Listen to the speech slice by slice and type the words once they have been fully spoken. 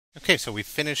Okay, so we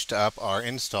finished up our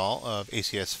install of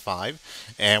ACS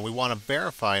 5, and we want to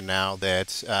verify now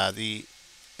that the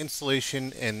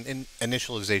installation and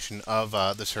initialization of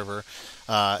the server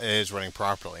is running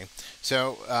properly.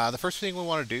 So the first thing we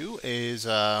want to do is,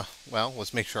 well,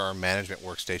 let's make sure our management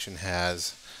workstation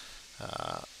has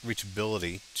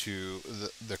reachability to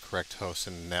the correct host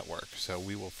in the network. So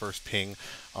we will first ping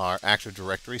our Active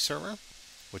Directory server,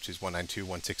 which is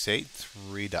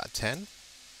 192.168.3.10.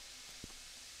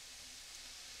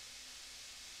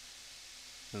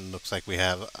 And looks like we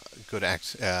have good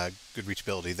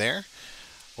reachability there.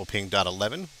 We'll ping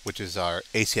 .11, which is our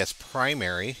ACS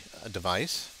primary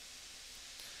device.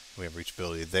 We have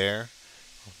reachability there.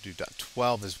 We'll do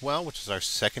 .12 as well, which is our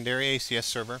secondary ACS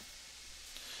server.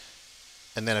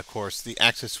 And then, of course, the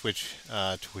access switch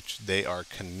to which they are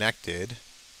connected.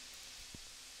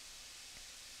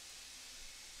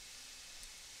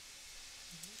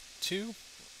 To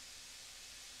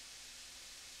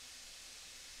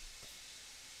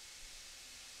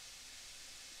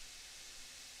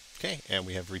Okay, and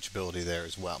we have reachability there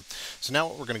as well. So now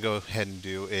what we're going to go ahead and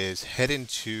do is head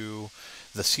into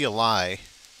the CLI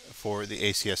for the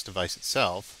ACS device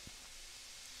itself.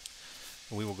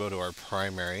 And we will go to our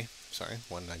primary,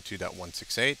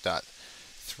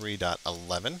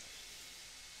 192.168.3.11.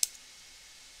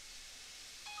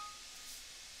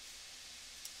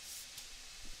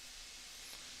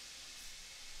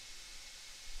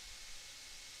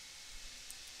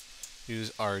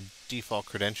 Use our default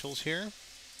credentials here.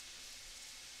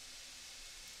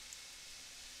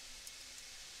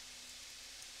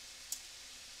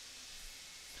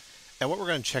 And what we're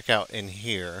going to check out in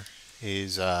here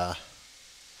is if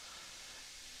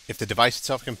the device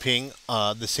itself can ping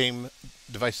the same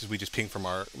devices we just pinged from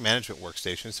our management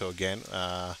workstation. So again,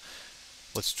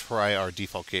 let's try our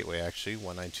default gateway actually,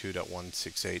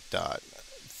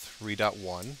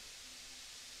 192.168.3.1.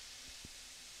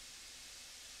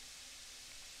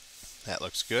 That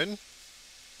looks good.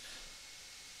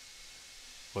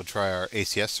 We'll try our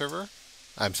ACS server.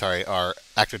 I'm sorry, our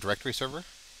Active Directory server.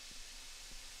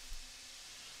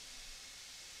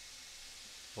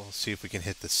 We'll see if we can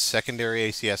hit the secondary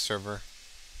ACS server.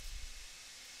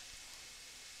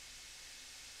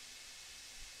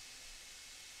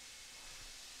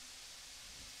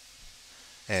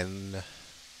 And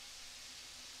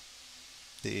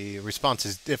the response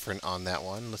is different on that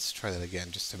one. Let's try that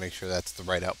again just to make sure that's the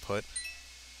right output.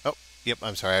 Oh, yep,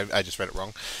 I'm sorry, I just read it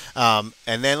wrong.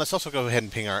 And then let's also go ahead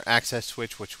and ping our access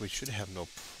switch, which we should have no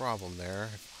problem there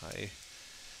if I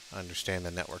understand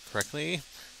the network correctly.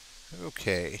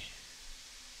 Okay.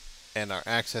 And our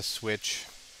access switch,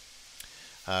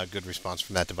 good response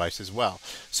from that device as well.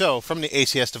 So from the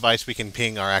ACS device, we can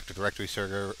ping our Active Directory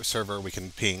server. We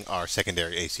can ping our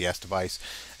secondary ACS device,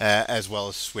 as well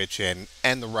as switch in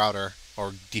and the router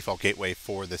or default gateway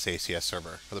for this ACS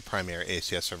server, for the primary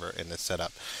ACS server in this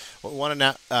setup. What we want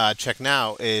to check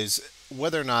now is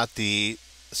whether or not the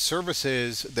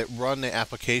services that run the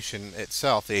application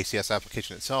itself, the ACS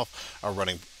application itself, are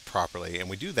running properly. And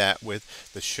we do that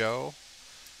with the show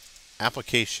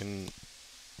application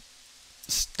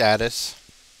status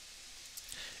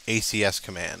ACS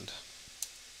command.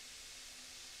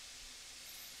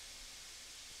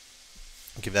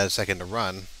 Give that a second to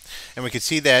run. And we can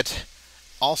see that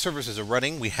all services are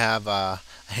running. We have a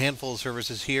handful of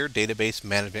services here: database,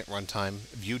 management, runtime,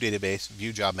 view database,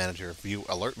 view job manager, view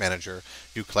alert manager,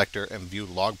 view collector, and view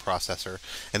log processor.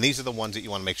 And these are the ones that you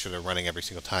want to make sure they're running every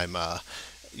single time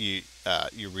you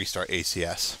restart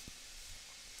ACS.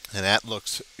 And that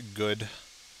looks good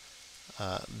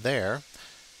there.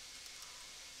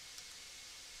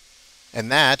 And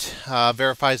that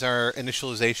verifies our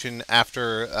initialization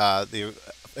after the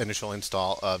initial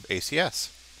install of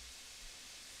ACS.